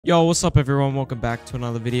Yo, what's up everyone? Welcome back to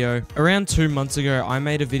another video. Around 2 months ago, I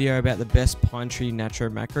made a video about the best pine tree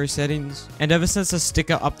Natro macro settings. And ever since the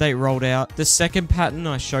sticker update rolled out, the second pattern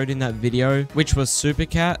I showed in that video, which was Super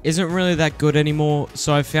Cat, isn't really that good anymore.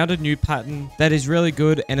 So I found a new pattern that is really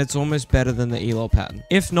good and it's almost better than the ELO pattern.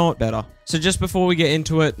 If not better. So just before we get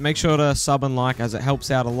into it, make sure to sub and like as it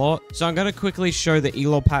helps out a lot. So I'm going to quickly show the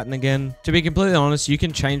ELO pattern again. To be completely honest, you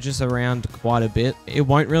can change this around quite a bit. It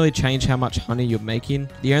won't really change how much honey you're making.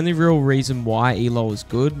 The only real reason why ELO is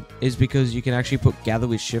good is because you can actually put gather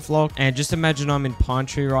with shift lock. And just imagine I'm in pine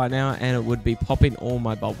tree right now and it would be popping all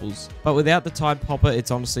my bubbles. But without the tide popper,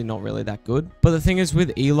 it's honestly not really that good. But the thing is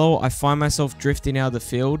with ELO, I find myself drifting out of the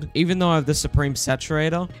field. Even though I have the Supreme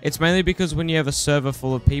Saturator, it's mainly because when you have a server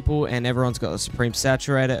full of people and everyone's got the Supreme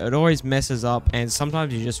Saturator, it always messes up and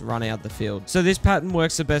sometimes you just run out the field. So this pattern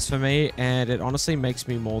works the best for me and it honestly makes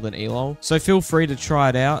me more than ELO. So feel free to try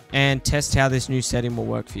it out and test how this new setting will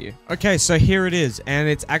work for you. Okay, so here it is and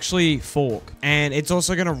it's actually fork and it's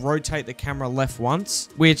also going to rotate the camera left once,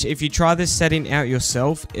 which if you try this setting out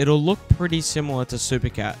yourself, it'll look pretty similar to Super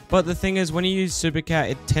Cat. But the thing is when you use Super Cat,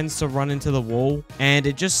 it tends to run into the wall and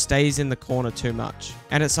it just stays in the corner too much.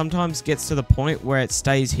 And it sometimes gets to the point where it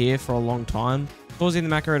stays here for a long time, causing the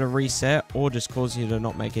macro to reset or just causing you to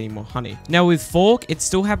not make any more honey. Now with fork, it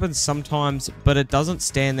still happens sometimes, but it doesn't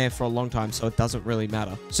stand there for a long time, so it doesn't really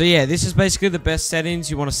matter. So yeah, this is basically the best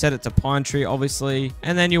settings. You want to set it to pine tree, obviously,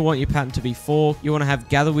 and then you want your pattern to be fork. You want to have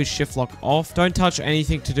gather with shift lock off. Don't touch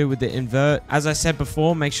anything to do with the invert. As I said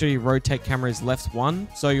before, make sure you rotate cameras left one,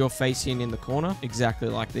 so you're facing in the corner, exactly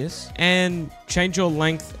like this. And change your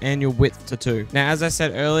length and your width to 2. Now, as I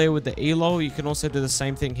said earlier with the ELO, you can also do the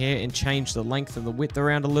same thing here and change the length and the width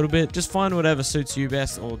around a little bit. Just find whatever suits you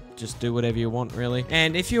best or just do whatever you want really.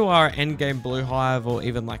 And if you are endgame blue hive or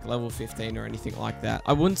even like level 15 or anything like that,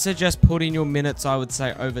 I wouldn't suggest putting your minutes, I would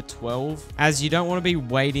say over 12, as you don't want to be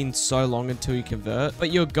waiting so long until you convert.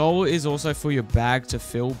 But your goal is also for your bag to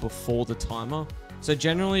fill before the timer. So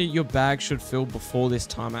generally your bag should fill before this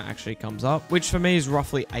timer actually comes up, which for me is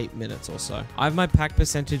roughly 8 minutes or so. I have my pack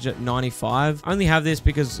percentage at 95. I only have this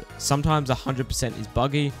because sometimes 100% is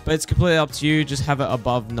buggy, but it's completely up to you. Just have it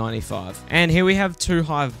above 95. And here we have 2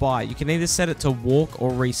 hive buy. You can either set it to walk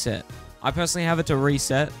or reset. I personally have it to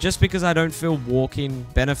reset just because I don't feel walking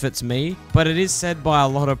benefits me, but it is said by a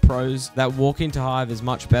lot of pros that walking to hive is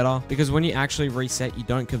much better because when you actually reset, you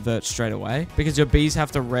don't convert straight away because your bees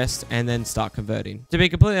have to rest and then start converting. To be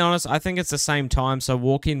completely honest, I think it's the same time, so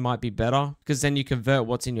walking might be better because then you convert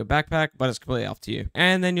what's in your backpack, but it's completely up to you.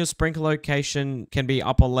 And then your sprinkle location can be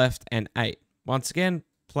upper left and 8. Once again,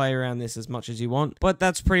 play around this as much as you want, but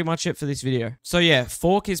that's pretty much it for this video. So yeah,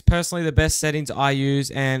 fork is personally the best settings I use,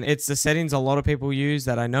 and it's the settings a lot of people use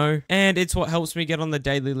that I know, and it's what helps me get on the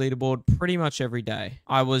daily leaderboard pretty much every day.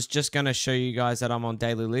 I was just going to show you guys that I'm on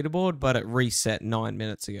daily leaderboard, but it reset 9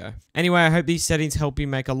 minutes ago. Anyway, I hope these settings help you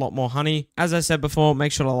make a lot more honey. As I said before,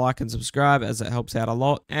 make sure to like and subscribe as it helps out a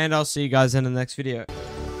lot, and I'll see you guys in the next video.